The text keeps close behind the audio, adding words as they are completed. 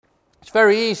It's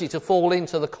very easy to fall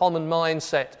into the common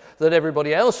mindset that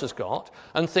everybody else has got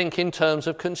and think in terms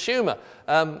of consumer.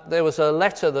 There was a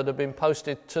letter that had been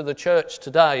posted to the church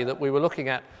today that we were looking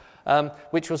at,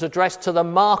 which was addressed to the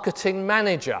marketing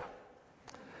manager.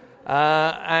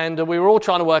 And we were all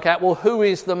trying to work out, well, who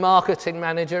is the marketing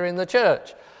manager in the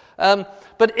church?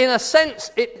 But in a sense,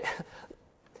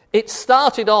 it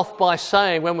started off by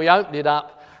saying, when we opened it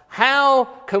up, how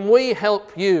can we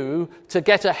help you to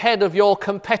get ahead of your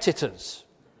competitors?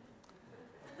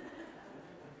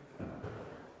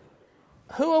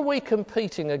 Who are we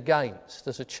competing against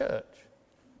as a church?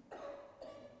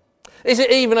 Is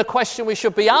it even a question we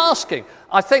should be asking?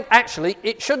 I think actually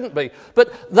it shouldn't be.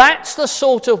 But that's the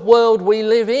sort of world we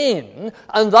live in,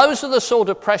 and those are the sort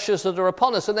of pressures that are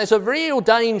upon us. And there's a real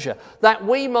danger that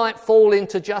we might fall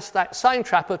into just that same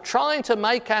trap of trying to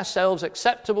make ourselves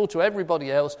acceptable to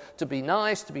everybody else, to be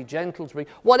nice, to be gentle, to be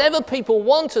whatever people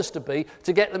want us to be,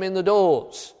 to get them in the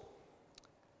doors.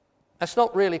 That's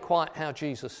not really quite how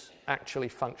Jesus actually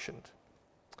functioned.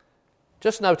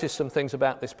 Just notice some things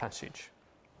about this passage.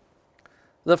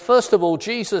 That first of all,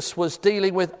 Jesus was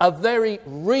dealing with a very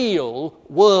real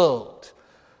world.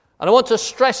 And I want to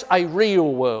stress a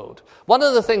real world. One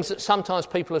of the things that sometimes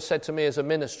people have said to me as a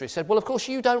ministry, said, well, of course,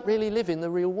 you don't really live in the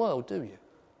real world, do you?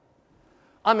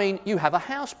 I mean, you have a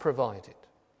house provided,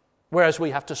 whereas we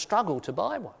have to struggle to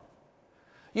buy one.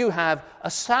 You have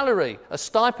a salary, a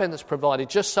stipend that's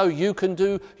provided just so you can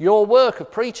do your work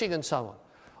of preaching and so on.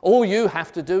 All you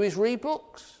have to do is read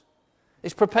books.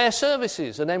 Is prepare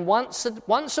services and then once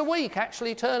a week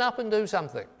actually turn up and do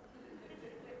something.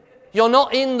 You're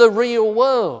not in the real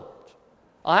world.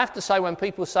 I have to say, when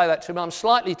people say that to me, I'm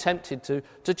slightly tempted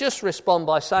to just respond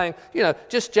by saying,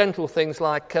 just gentle things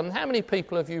like, how many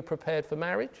people have you prepared for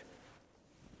marriage?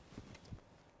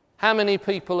 How many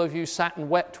people have you sat and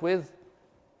wept with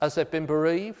as they've been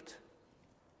bereaved?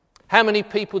 How many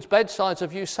people's bedsides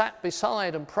have you sat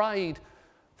beside and prayed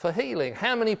for healing?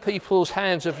 How many people's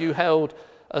hands have you held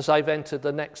as they've entered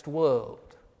the next world?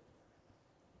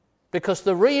 Because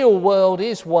the real world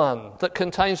is one that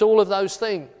contains all of those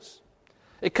things.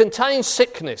 It contains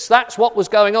sickness. That's what was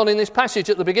going on in this passage.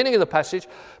 At the beginning of the passage,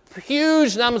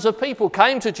 huge numbers of people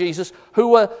came to Jesus who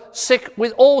were sick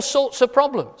with all sorts of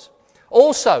problems.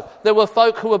 Also, there were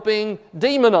folk who were being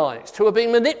demonized, who were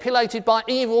being manipulated by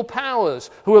evil powers,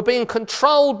 who were being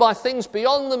controlled by things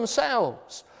beyond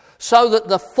themselves, so that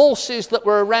the forces that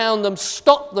were around them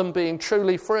stopped them being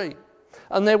truly free.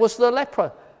 And there was the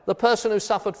leper, the person who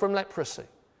suffered from leprosy,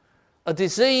 a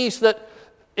disease that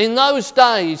in those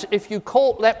days, if you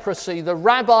caught leprosy, the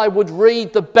rabbi would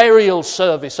read the burial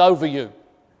service over you,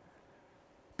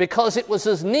 because it was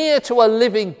as near to a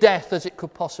living death as it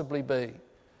could possibly be,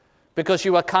 because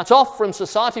you were cut off from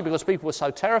society because people were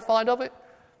so terrified of it.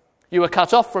 You were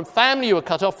cut off from family, you were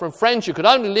cut off from friends, you could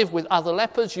only live with other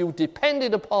lepers, you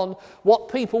depended upon what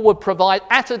people would provide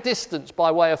at a distance by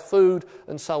way of food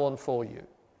and so on for you.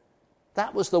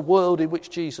 That was the world in which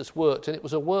Jesus worked, and it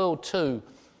was a world too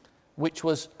which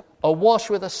was awash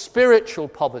with a spiritual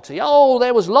poverty. Oh,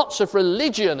 there was lots of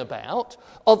religion about,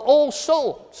 of all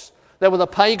sorts. There were the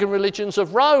pagan religions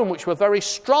of Rome, which were very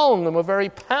strong and were very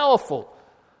powerful,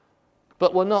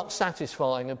 but were not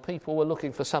satisfying, and people were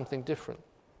looking for something different.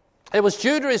 There was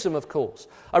Judaism, of course,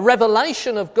 a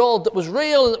revelation of God that was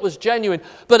real and that was genuine,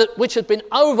 but which had been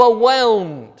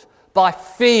overwhelmed by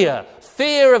fear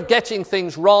of getting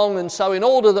things wrong. And so in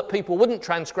order that people wouldn't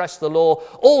transgress the law,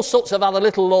 all sorts of other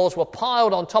little laws were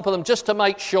piled on top of them just to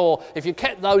make sure if you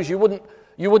kept those, you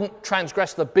wouldn't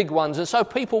transgress the big ones. And so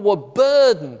people were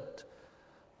burdened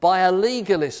by a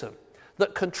legalism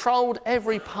that controlled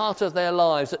every part of their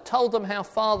lives, that told them how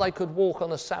far they could walk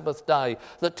on a Sabbath day,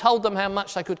 that told them how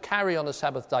much they could carry on a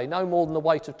Sabbath day, no more than the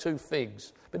weight of 2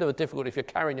 figs. Bit of a difficulty if you're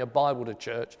carrying your Bible to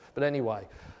church, but anyway.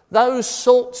 Those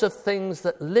sorts of things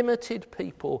that limited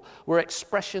people were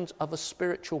expressions of a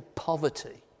spiritual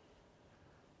poverty.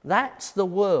 That's the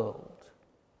world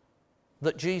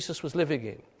that Jesus was living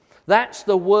in. That's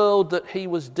the world that he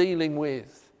was dealing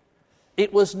with.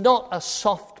 It was not a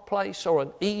soft place or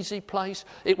an easy place.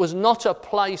 It was not a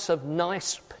place of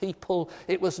nice people.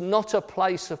 It was not a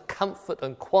place of comfort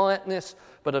and quietness,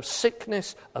 but of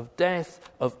sickness, of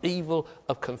death, of evil,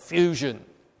 of confusion.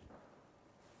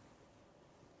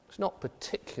 It's not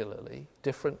particularly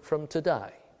different from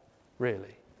today,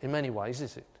 really, in many ways,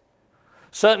 is it?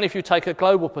 Certainly if you take a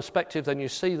global perspective, then you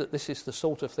see that this is the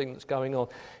sort of thing that's going on.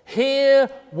 Here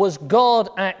was God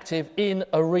active in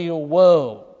a real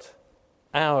world,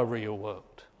 our real world.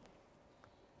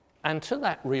 And to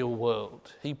that real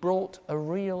world, he brought a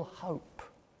real hope.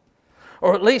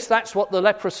 Or at least that's what the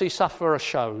leprosy sufferer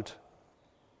showed.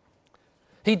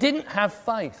 He didn't have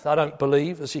faith, I don't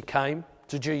believe, as he came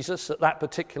to Jesus at that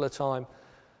particular time.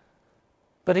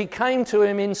 But he came to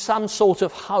him in some sort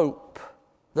of hope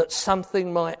that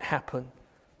something might happen,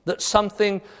 that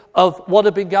something of what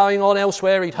had been going on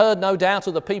elsewhere, he'd heard no doubt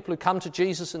of the people who come to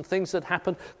Jesus and things that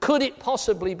happened. Could it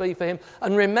possibly be for him?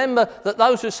 And remember that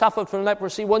those who suffered from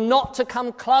leprosy were not to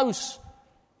come close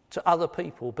to other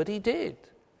people, but he did,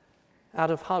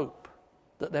 out of hope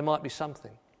that there might be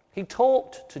something. He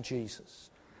talked to Jesus,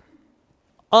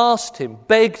 asked him,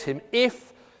 begged him,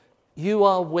 if you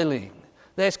are willing.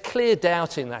 There's clear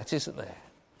doubt in that, isn't there?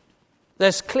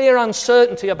 There's clear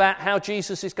uncertainty about how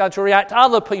Jesus is going to react.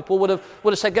 Other people would have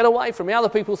said, get away from me. Other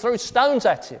people threw stones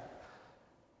at him.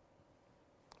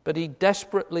 But he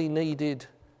desperately needed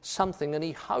something, and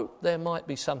he hoped there might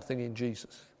be something in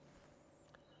Jesus.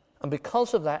 And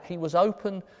because of that, he was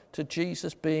open to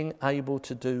Jesus being able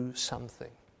to do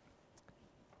something.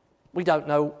 We don't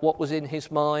know what was in his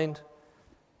mind.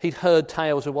 He'd heard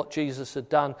tales of what Jesus had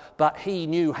done, but he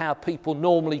knew how people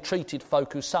normally treated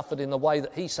folk who suffered in the way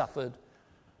that he suffered.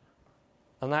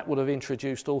 And that would have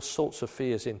introduced all sorts of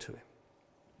fears into him.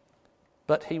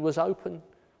 But he was open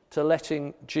to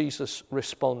letting Jesus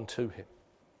respond to him.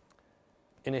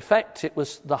 In effect, it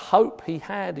was the hope he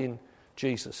had in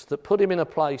Jesus that put him in a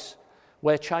place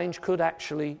where change could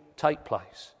actually take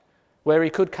place, where he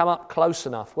could come up close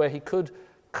enough, where he could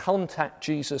contact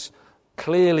Jesus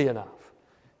clearly enough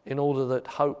in order that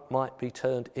hope might be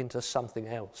turned into something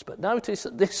else. But notice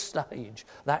at this stage,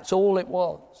 that's all it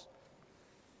was.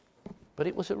 But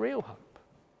it was a real hope.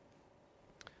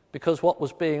 Because what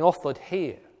was being offered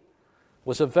here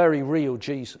was a very real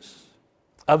Jesus.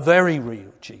 A very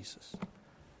real Jesus.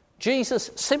 Jesus,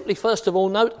 simply first of all,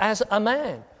 note, as a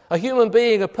man. A human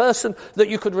being, a person that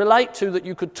you could relate to, that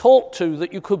you could talk to,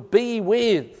 that you could be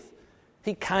with.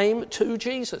 He came to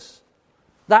Jesus.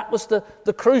 That was the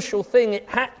crucial thing. It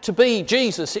had to be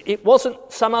Jesus. It wasn't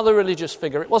some other religious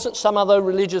figure. It wasn't some other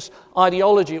religious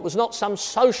ideology. It was not some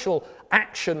social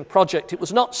action project. It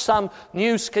was not some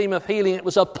new scheme of healing. It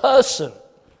was a person,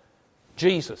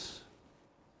 Jesus.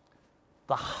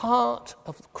 The heart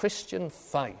of Christian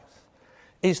faith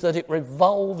is that it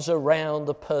revolves around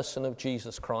the person of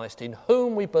Jesus Christ, in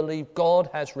whom we believe God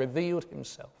has revealed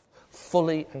himself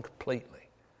fully and completely.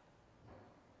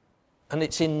 And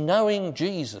it's in knowing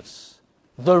Jesus,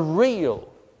 the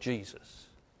real Jesus,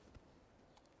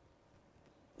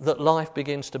 that life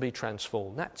begins to be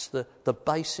transformed. That's the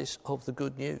basis of the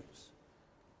good news.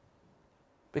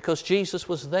 Because Jesus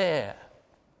was there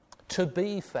to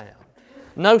be found.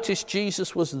 Notice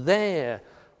Jesus was there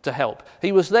to help.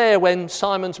 He was there when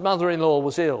Simon's mother-in-law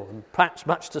was ill, and perhaps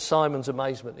much to Simon's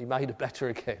amazement, he made her better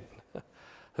again.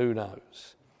 Who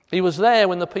knows? He was there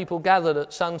when the people gathered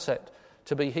at sunset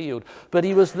to be healed. But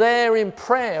he was there in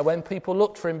prayer when people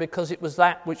looked for him, because it was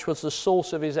that which was the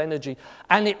source of his energy.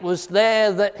 And it was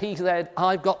there that he said,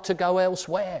 I've got to go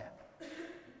elsewhere.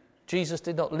 Jesus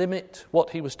did not limit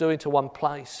what he was doing to one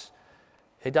place.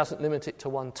 He doesn't limit it to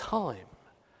one time.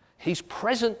 He's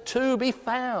present to be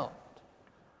found.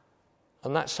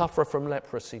 And that sufferer from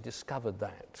leprosy discovered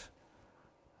that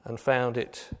and found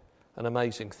it an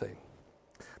amazing thing.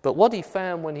 But what he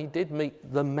found when he did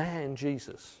meet the man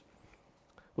Jesus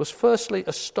was firstly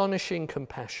astonishing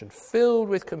compassion. Filled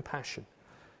with compassion,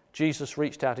 Jesus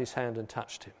reached out his hand and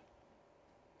touched him.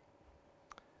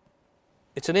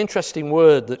 It's an interesting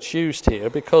word that's used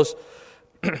here, because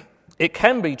it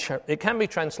can be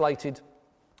translated,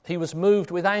 he was moved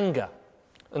with anger.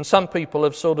 And some people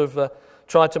have sort of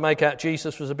tried to make out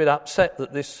Jesus was a bit upset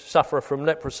that this sufferer from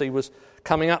leprosy was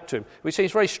coming up to him. Which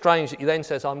seems very strange that he then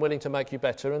says, I'm willing to make you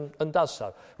better, and does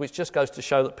so. Which just goes to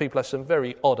show that people have some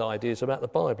very odd ideas about the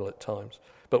Bible at times.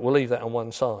 But we'll leave that on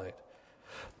one side.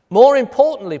 More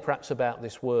importantly, perhaps, about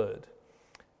this word,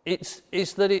 is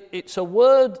that it's a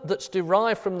word that's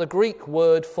derived from the Greek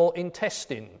word for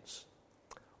intestines.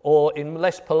 Or in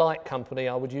less polite company,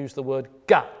 I would use the word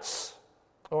guts.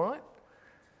 All right?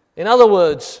 In other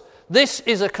words, this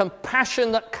is a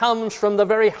compassion that comes from the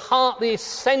very heart, the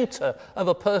centre of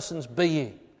a person's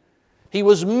being. He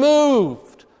was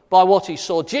moved by what he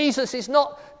saw. Jesus is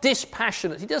not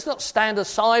dispassionate. He does not stand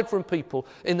aside from people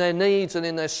in their needs and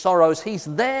in their sorrows. He's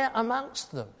there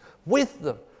amongst them, with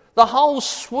them. The whole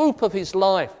swoop of his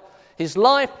life, his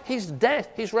death,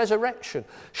 his resurrection,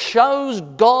 shows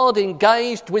God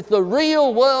engaged with the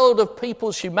real world of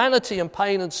people's humanity and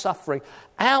pain and suffering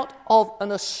out of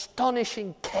an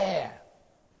astonishing care.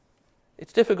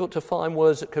 It's difficult to find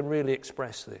words that can really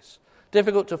express this.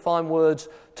 Difficult to find words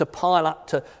to pile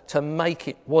up to make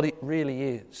it what it really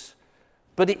is.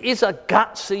 But it is a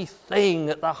gutsy thing.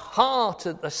 At the heart,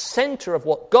 at the centre of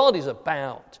what God is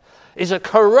about, is a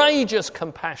courageous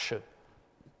compassion.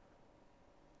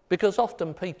 Because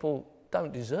often people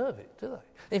don't deserve it, do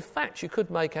they? In fact, you could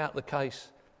make out the case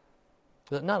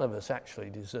that none of us actually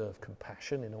deserve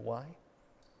compassion in a way.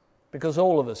 Because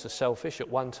all of us are selfish at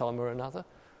one time or another.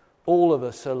 All of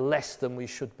us are less than we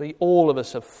should be. All of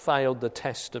us have failed the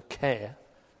test of care.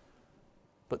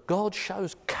 But God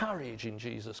shows courage in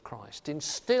Jesus Christ, in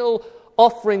still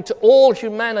offering to all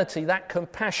humanity that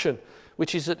compassion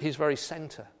which is at his very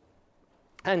centre.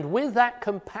 And with that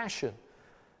compassion,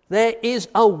 there is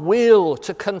a will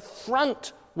to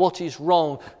confront what is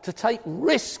wrong, to take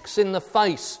risks in the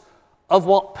face of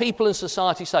what people in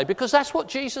society say. Because that's what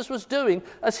Jesus was doing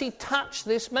as he touched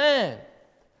this man.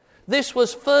 This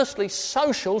was firstly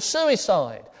social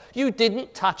suicide. You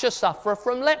didn't touch a sufferer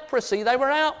from leprosy. They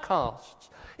were outcasts.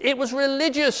 It was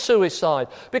religious suicide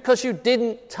because you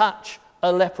didn't touch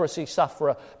a leprosy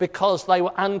sufferer because they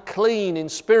were unclean in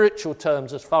spiritual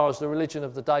terms as far as the religion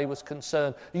of the day was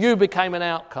concerned. You became an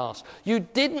outcast. You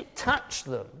didn't touch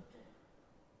them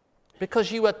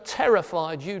because you were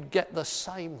terrified you'd get the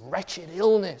same wretched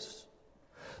illness.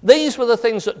 These were the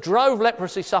things that drove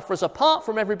leprosy sufferers apart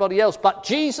from everybody else. But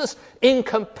Jesus, in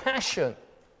compassion,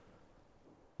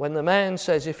 when the man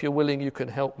says, "If you're willing, you can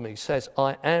help me," says,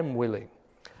 "I am willing,"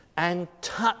 and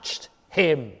touched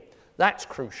him. That's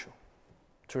crucial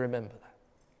to remember that.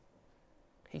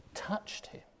 He touched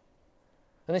him.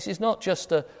 And this is not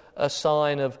just a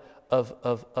sign of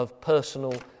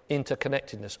personal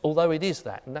interconnectedness, although it is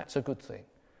that, and that's a good thing.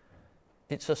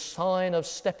 It's a sign of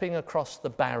stepping across the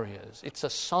barriers. It's a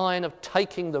sign of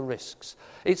taking the risks.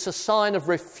 It's a sign of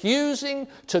refusing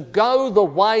to go the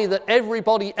way that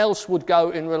everybody else would go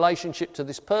in relationship to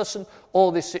this person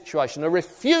or this situation. A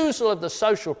refusal of the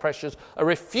social pressures, a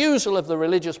refusal of the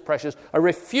religious pressures, a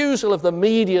refusal of the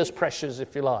media's pressures,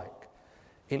 if you like,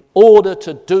 in order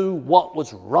to do what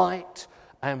was right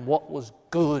and what was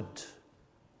good.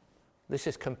 This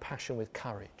is compassion with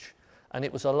courage. And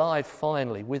it was alive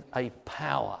finally with a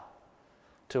power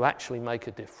to actually make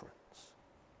a difference.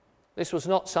 This was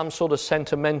not some sort of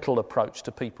sentimental approach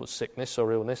to people's sickness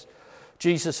or illness.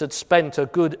 Jesus had spent a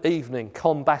good evening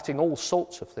combating all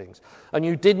sorts of things. And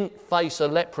you didn't face a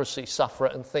leprosy sufferer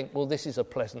and think, well, this is a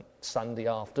pleasant Sunday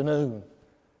afternoon.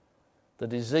 The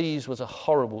disease was a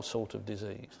horrible sort of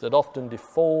disease that often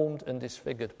deformed and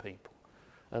disfigured people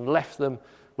and left them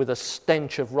with a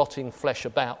stench of rotting flesh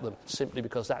about them, simply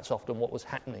because that's often what was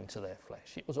happening to their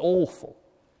flesh. It was awful.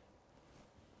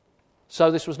 So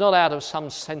this was not out of some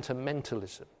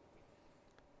sentimentalism.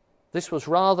 This was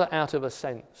rather out of a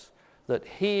sense that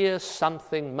here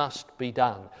something must be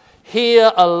done.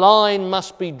 Here a line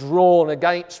must be drawn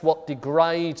against what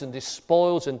degrades and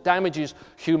despoils and damages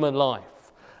human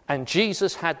life. And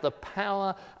Jesus had the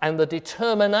power and the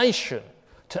determination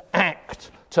to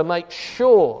act, to make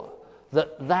sure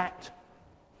that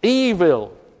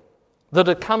evil that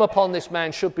had come upon this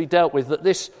man should be dealt with, that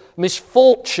this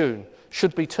misfortune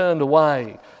should be turned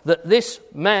away, that this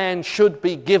man should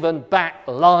be given back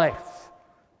life.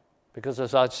 Because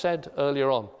as I'd said earlier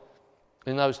on,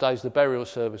 in those days the burial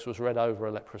service was read over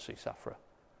a leprosy sufferer,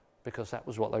 because that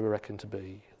was what they were reckoned to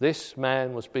be. This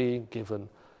man was being given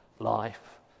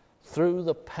life through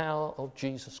the power of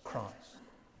Jesus Christ.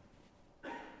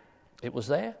 It was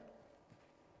there.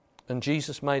 And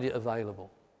Jesus made it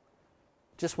available.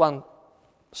 Just one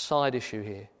side issue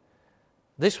here.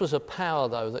 This was a power,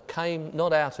 though, that came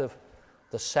not out of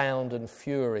the sound and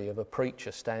fury of a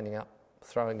preacher standing up,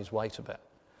 throwing his weight about.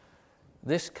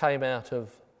 This came out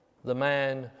of the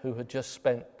man who had just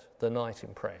spent the night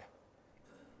in prayer.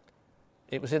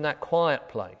 It was in that quiet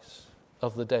place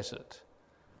of the desert,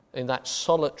 in that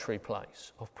solitary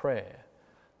place of prayer,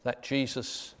 that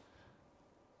Jesus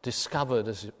discovered,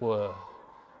 as it were,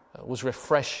 was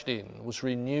refreshed in, was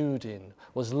renewed in,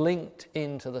 was linked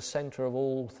into the centre of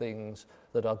all things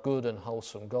that are good and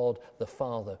wholesome, God the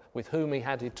Father, with whom he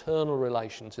had eternal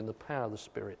relations in the power of the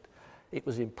Spirit. It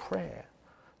was in prayer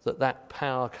that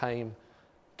power came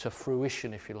to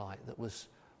fruition, if you like, that was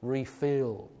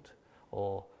refilled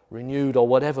or renewed or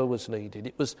whatever was needed.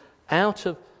 It was out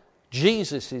of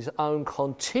Jesus' own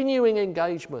continuing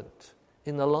engagement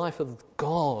in the life of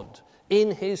God,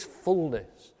 in his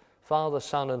fullness, Father,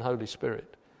 Son, and Holy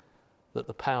Spirit, that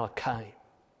the power came.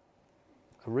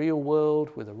 A real world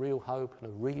with a real hope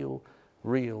and a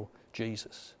real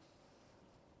Jesus.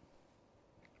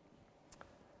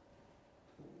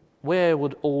 Where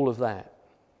would all of that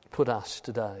put us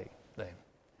today, then?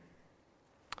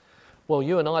 Well,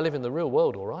 you and I live in the real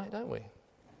world, all right, don't we?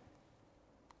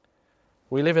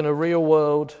 We live in a real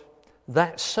world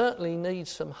that certainly needs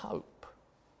some hope,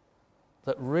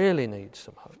 that really needs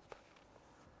some hope,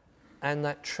 and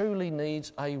that truly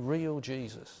needs a real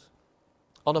Jesus.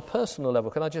 On a personal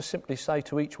level, can I just simply say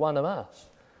to each one of us,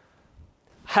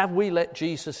 have we let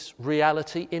Jesus'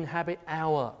 reality inhabit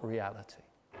our reality?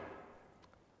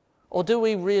 Or do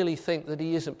we really think that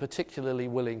he isn't particularly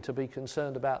willing to be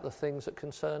concerned about the things that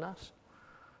concern us?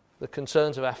 The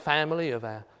concerns of our family, of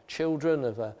our children,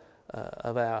 of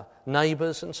our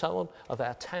neighbours and so on, of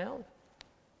our town?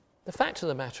 The fact of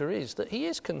the matter is that he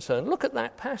is concerned. Look at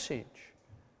that passage.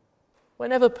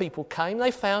 Whenever people came,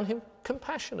 they found him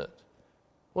compassionate.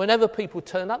 Whenever people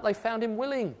turned up, they found him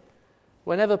willing.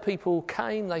 Whenever people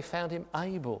came, they found him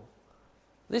able.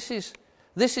 This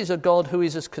is a God who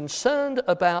is as concerned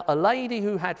about a lady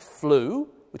who had flu,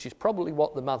 which is probably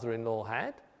what the mother-in-law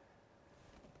had,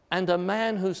 and a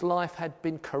man whose life had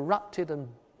been corrupted and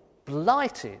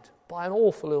blighted by an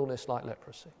awful illness like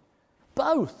leprosy.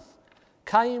 Both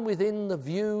came within the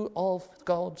view of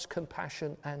God's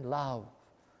compassion and love.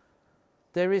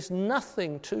 There is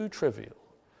nothing too trivial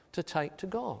to take to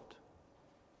God.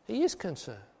 He is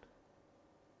concerned.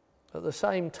 At the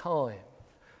same time,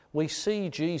 we see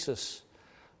Jesus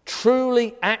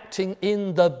truly acting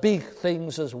in the big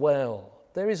things as well.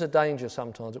 There is a danger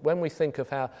sometimes that when we think of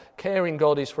how caring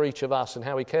God is for each of us and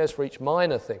how he cares for each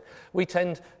minor thing, we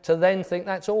tend to then think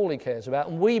that's all he cares about,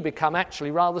 and we become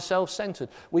actually rather self-centred.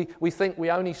 We think we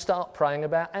only start praying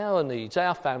about our needs,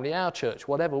 our family, our church,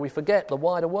 whatever. We forget the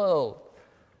wider world.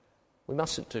 We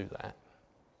mustn't do that,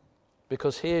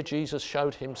 because here Jesus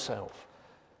showed himself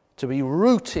to be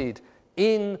rooted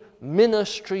in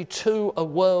ministry to a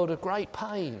world of great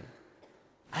pain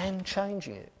and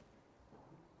changing it.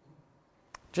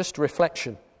 Just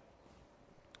reflection.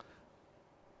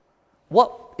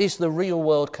 What is the real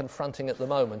world confronting at the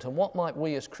moment, and what might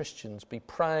we as Christians be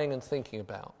praying and thinking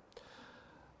about?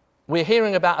 We're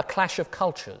hearing about a clash of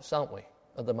cultures, aren't we,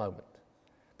 at the moment,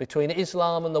 between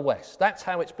Islam and the West. That's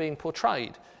how it's being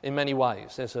portrayed in many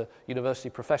ways. There's a university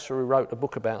professor who wrote a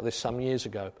book about this some years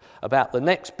ago, about the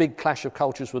next big clash of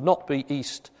cultures would not be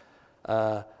East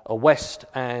or West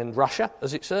and Russia,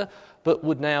 as it's but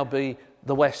would now be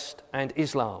the West and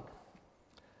Islam.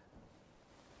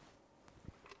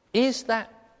 Is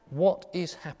that what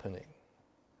is happening?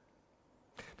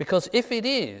 Because if it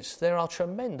is, there are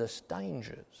tremendous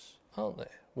dangers, aren't there,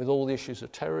 with all the issues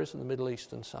of terrorism in the Middle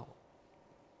East and so on.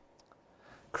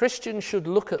 Christians should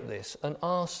look at this and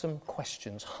ask some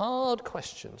questions, hard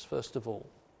questions, first of all.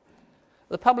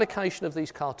 The publication of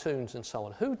these cartoons and so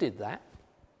on, who did that?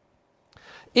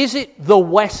 Is it the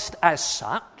West as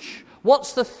such?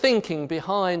 What's the thinking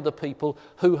behind the people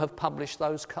who have published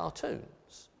those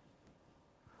cartoons?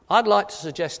 I'd like to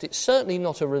suggest it's certainly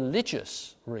not a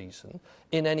religious reason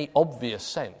in any obvious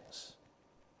sense.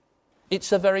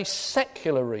 It's a very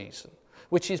secular reason,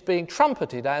 which is being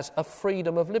trumpeted as a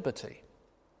freedom of liberty,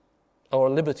 or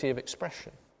a liberty of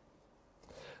expression.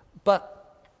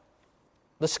 But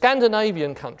the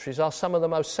Scandinavian countries are some of the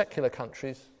most secular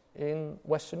countries in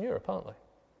Western Europe, aren't they?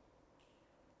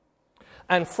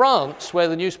 And France, where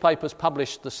the newspapers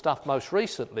published the stuff most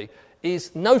recently,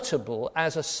 is notable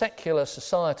as a secular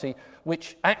society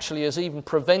which actually has even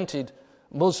prevented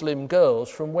Muslim girls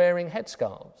from wearing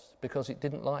headscarves because it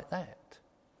didn't like that.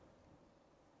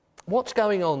 What's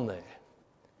going on there?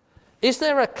 Is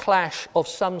there a clash of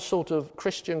some sort of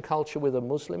Christian culture with a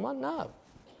Muslim one? No.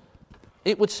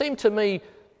 It would seem to me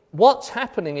what's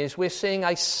happening is we're seeing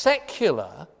a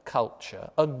secular culture,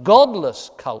 a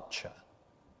godless culture,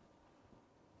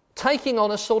 taking on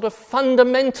a sort of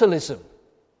fundamentalism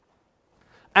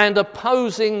and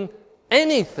opposing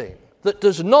anything that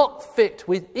does not fit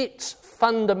with its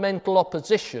fundamental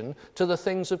opposition to the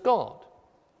things of God.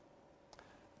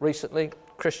 Recently,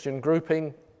 Christian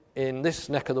grouping in this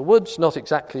neck of the woods, not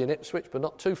exactly in Ipswich, but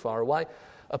not too far away,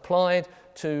 applied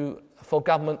for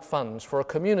government funds for a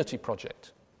community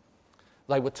project.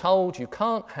 They were told you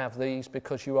can't have these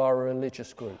because you are a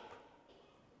religious group.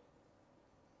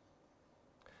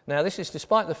 Now, this is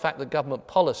despite the fact that government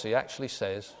policy actually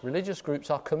says religious groups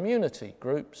are community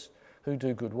groups who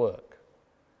do good work.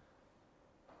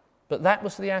 But that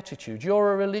was the attitude.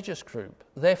 You're a religious group,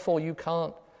 therefore you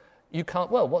can't,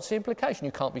 well, what's the implication?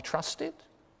 You can't be trusted?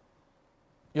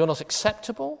 You're not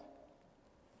acceptable?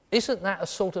 Isn't that a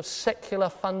sort of secular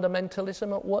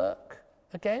fundamentalism at work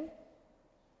again?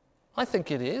 I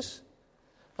think it is.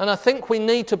 And I think we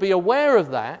need to be aware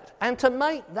of that and to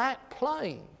make that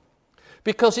plain.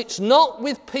 Because it's not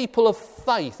with people of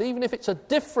faith, even if it's a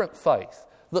different faith,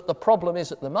 that the problem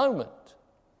is at the moment.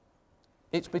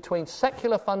 It's between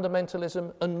secular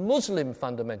fundamentalism and Muslim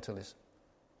fundamentalism.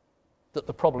 that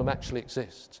the problem actually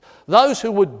exists. Those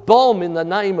who would bomb in the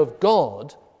name of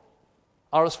God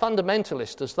are as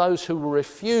fundamentalist as those who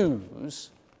refuse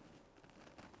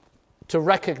to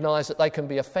recognise that they can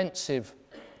be offensive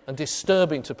and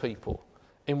disturbing to people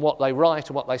in what they write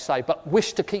and what they say, but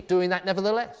wish to keep doing that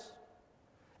nevertheless,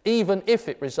 even if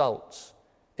it results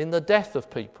in the death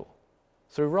of people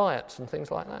through riots and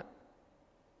things like that.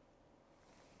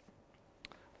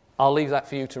 I'll leave that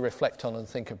for you to reflect on and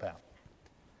think about,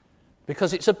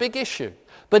 because it's a big issue.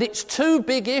 But it's two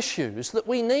big issues that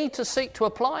we need to seek to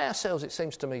apply ourselves, it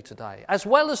seems to me, today, as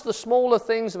well as the smaller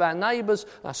things of our neighbours,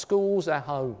 our schools, our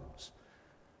homes.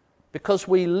 Because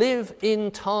we live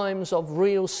in times of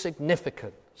real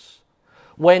significance,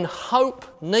 when hope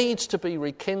needs to be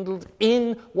rekindled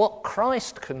in what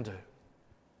Christ can do.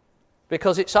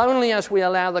 Because it's only as we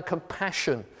allow the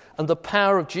compassion and the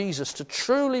power of Jesus to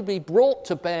truly be brought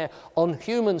to bear on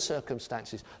human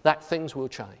circumstances that things will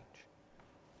change.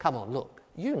 Come on, look.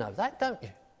 You know that, don't you?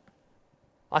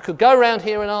 I could go around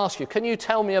here and ask you, can you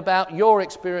tell me about your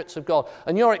experience of God?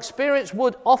 And your experience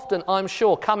would often, I'm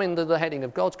sure, come under the heading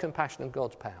of God's compassion and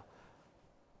God's power.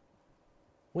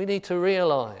 We need to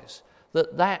realise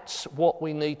that that's what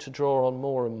we need to draw on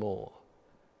more and more.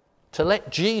 To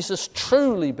let Jesus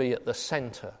truly be at the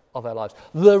centre of our lives.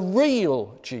 The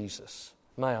real Jesus,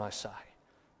 may I say.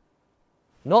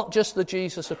 Not just the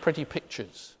Jesus of pretty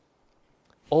pictures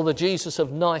or the Jesus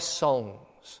of nice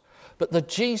songs, but the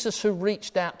Jesus who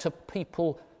reached out to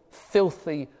people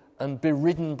filthy and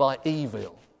beridden by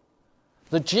evil.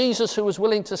 The Jesus who was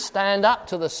willing to stand up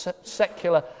to the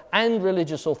secular and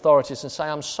religious authorities and say,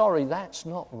 I'm sorry, that's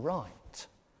not right.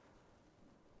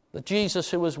 The Jesus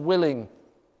who was willing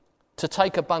to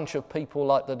take a bunch of people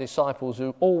like the disciples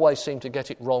who always seem to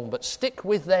get it wrong, but stick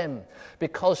with them,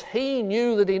 because he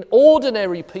knew that in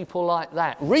ordinary people like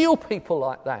that, real people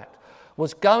like that,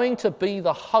 was going to be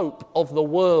the hope of the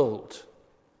world,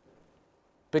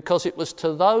 because it was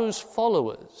to those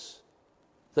followers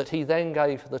that he then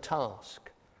gave the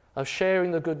task of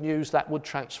sharing the good news that would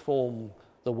transform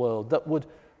the world, that would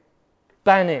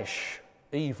banish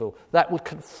evil, that would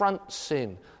confront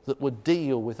sin, that would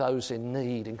deal with those in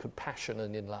need in compassion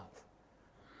and in love.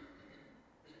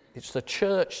 It's the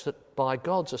church that by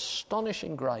God's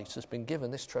astonishing grace has been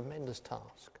given this tremendous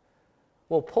task.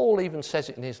 Well, Paul even says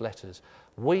it in his letters.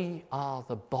 We are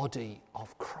the body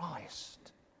of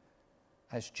Christ.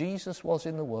 As Jesus was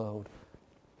in the world,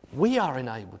 we are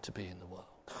enabled to be in the world.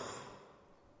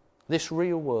 This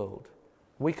real world,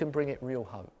 we can bring it real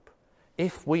hope.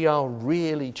 If we are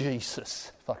really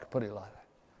Jesus, if I could put it like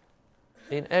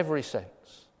that, in every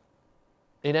sense,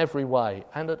 in every way,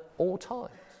 and at all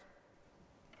times.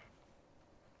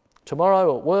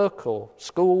 Tomorrow at work or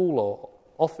school or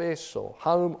office or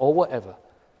home or whatever,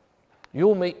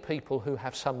 you'll meet people who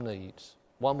have some needs,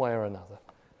 one way or another.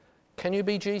 Can you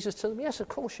be Jesus to them? Yes, of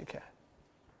course you can.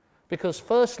 Because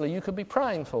firstly, you could be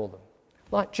praying for them,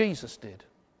 like Jesus did.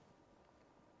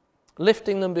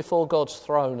 Lifting them before God's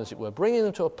throne, as it were, bringing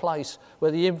them to a place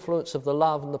where the influence of the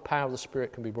love and the power of the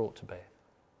Spirit can be brought to bear.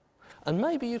 And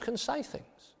maybe you can say things.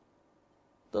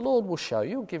 The Lord will show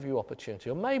you, give you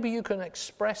opportunity. Or maybe you can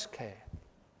express care.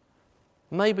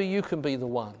 Maybe you can be the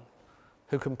one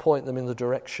who can point them in the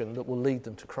direction that will lead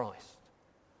them to Christ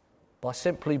by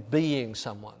simply being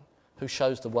someone who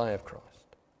shows the way of Christ.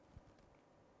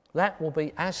 That will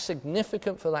be as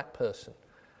significant for that person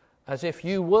as if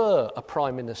you were a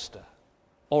prime minister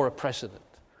or a president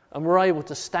and were able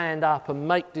to stand up and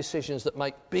make decisions that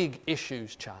make big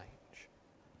issues change.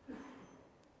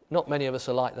 Not many of us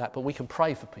are like that, but we can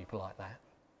pray for people like that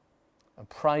and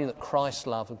pray that Christ's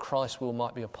love and Christ's will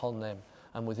might be upon them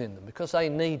and within them, because they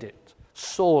need it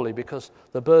sorely, because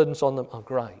the burdens on them are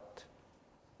great.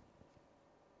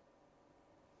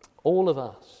 All of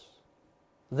us,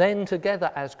 then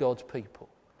together as God's people,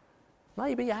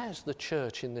 maybe as the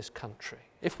church in this country,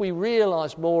 if we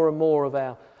realise more and more of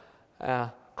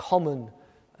our common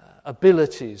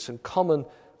abilities and common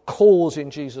cause in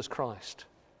Jesus Christ,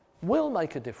 will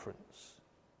make a difference.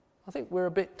 I think we're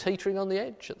a bit teetering on the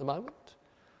edge at the moment.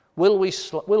 Will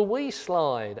we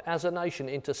slide as a nation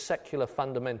into secular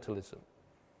fundamentalism?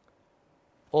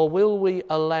 Or will we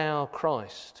allow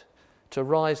Christ to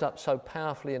rise up so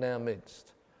powerfully in our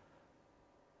midst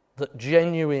that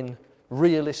genuine,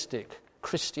 realistic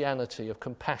Christianity of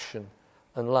compassion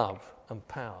and love and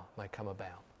power may come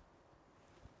about?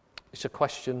 It's a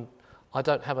question I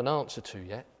don't have an answer to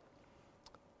yet,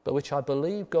 but which I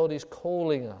believe God is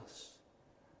calling us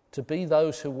to be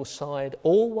those who will side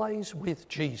always with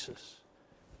Jesus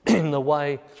in the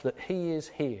way that he is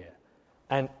here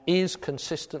and is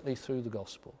consistently through the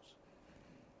Gospels.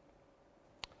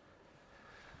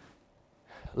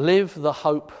 Live the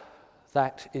hope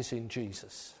that is in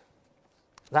Jesus.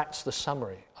 That's the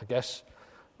summary, I guess,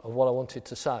 of what I wanted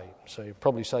to say. So you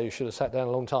probably say you should have sat down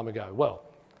a long time ago. Well,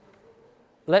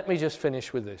 let me just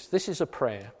finish with this. This is a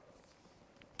prayer.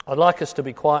 I'd like us to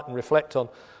be quiet and reflect on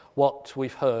what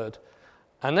we've heard.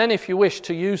 And then if you wish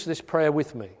to use this prayer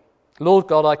with me. Lord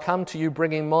God, I come to you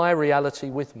bringing my reality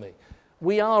with me.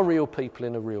 We are real people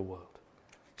in a real world.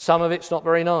 Some of it's not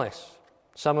very nice.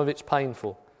 Some of it's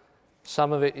painful.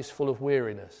 Some of it is full of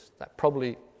weariness. That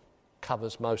probably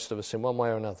covers most of us in one way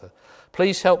or another.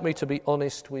 Please help me to be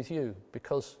honest with you,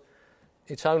 because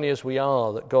it's only as we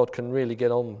are that God can really get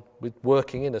on with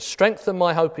working in us. Strengthen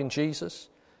my hope in Jesus,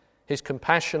 his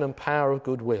compassion and power of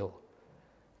goodwill,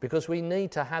 because we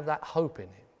need to have that hope in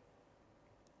him,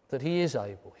 that he is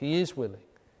able, he is willing,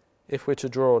 if we're to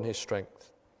draw on his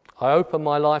strength. I open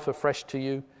my life afresh to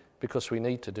you because we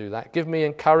need to do that. Give me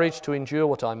courage to endure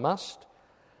what I must,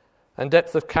 and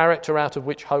depth of character out of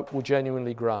which hope will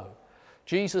genuinely grow.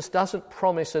 Jesus doesn't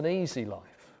promise an easy life.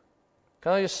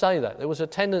 Can I just say that? There was a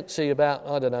tendency about,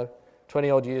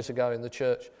 20-odd years ago in the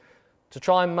church to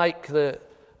try and make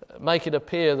it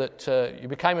appear that you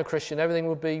became a Christian, everything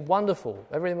would be wonderful,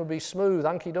 everything would be smooth,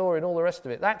 hunky-dory and all the rest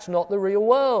of it. That's not the real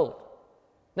world.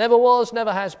 Never was,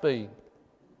 never has been.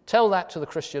 Tell that to the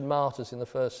Christian martyrs in the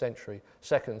 1st century,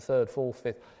 2nd, 3rd, 4th,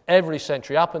 5th, every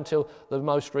century, up until the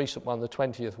most recent one, the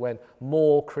 20th, when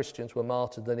more Christians were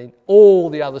martyred than in all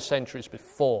the other centuries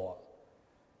before.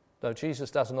 No,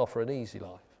 Jesus doesn't offer an easy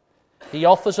life. He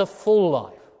offers a full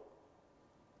life,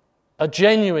 a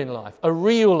genuine life, a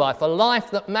real life, a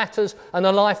life that matters and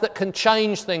a life that can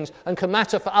change things and can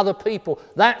matter for other people.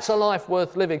 That's a life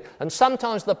worth living. And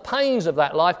sometimes the pains of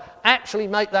that life actually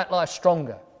make that life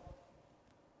stronger.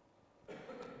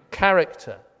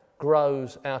 Character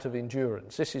grows out of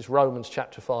endurance. This is Romans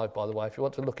chapter 5, by the way, if you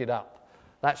want to look it up.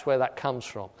 That's where that comes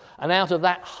from. And out of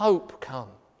that hope comes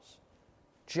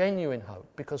genuine hope,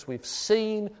 because we've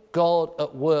seen God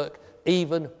at work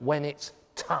even when it's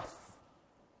tough.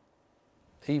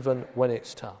 Even when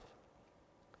it's tough.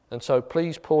 And so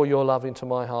please pour your love into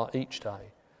my heart each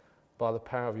day by the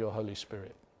power of your Holy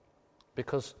Spirit,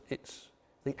 because it's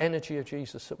the energy of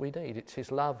Jesus that we need. It's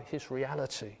his love, his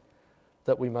reality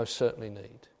that we most certainly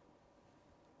need.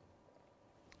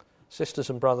 Sisters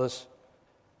and brothers,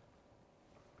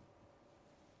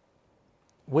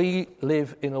 we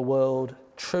live in a world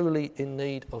truly in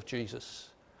need of Jesus,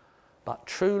 but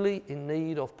truly in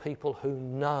need of people who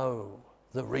know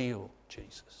the real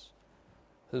Jesus,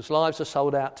 whose lives are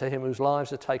sold out to him, whose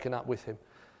lives are taken up with him,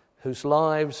 whose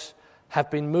lives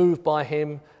have been moved by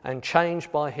him and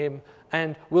changed by him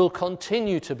and will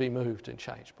continue to be moved and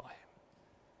changed by him.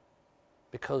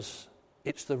 Because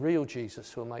it's the real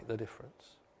Jesus who will make the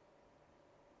difference.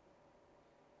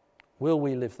 Will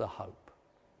we live the hope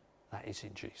that is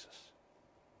in Jesus?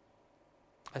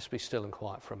 Let's be still and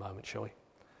quiet for a moment, shall we?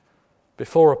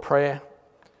 Before a prayer,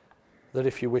 that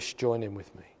if you wish, join in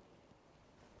with me.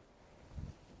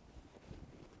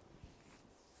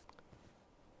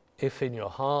 If in your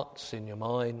hearts, in your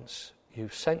minds,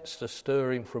 you've sensed a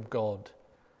stirring from God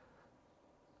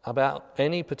about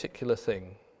any particular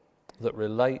thing that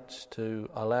relates to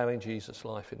allowing Jesus'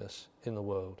 life in us, in the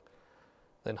world,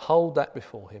 then hold that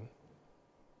before him.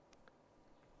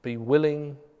 Be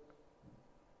willing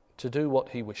to do what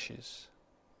he wishes,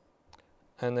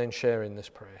 and then share in this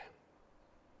prayer.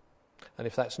 And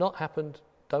if that's not happened,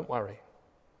 don't worry.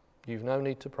 You've no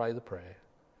need to pray the prayer.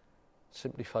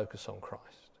 Simply focus on Christ.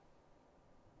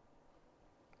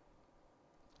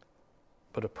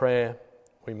 But a prayer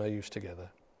we may use together.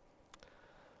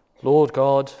 Lord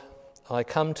God, I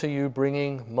come to you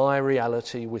bringing my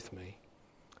reality with me.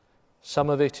 Some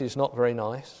of it is not very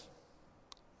nice.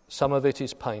 Some of it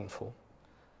is painful.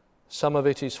 Some of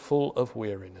it is full of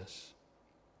weariness.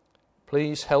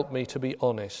 Please help me to be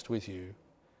honest with you.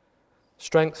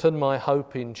 Strengthen my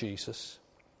hope in Jesus,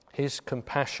 his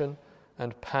compassion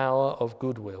and power of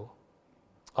goodwill.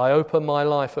 I open my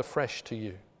life afresh to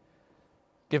you.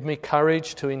 Give me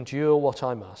courage to endure what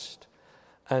I must,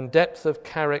 and depth of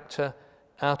character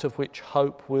out of which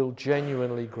hope will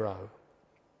genuinely grow.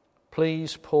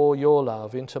 Please pour your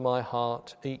love into my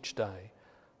heart each day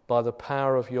by the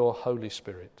power of your Holy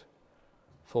Spirit.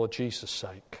 For Jesus'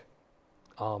 sake.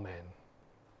 Amen.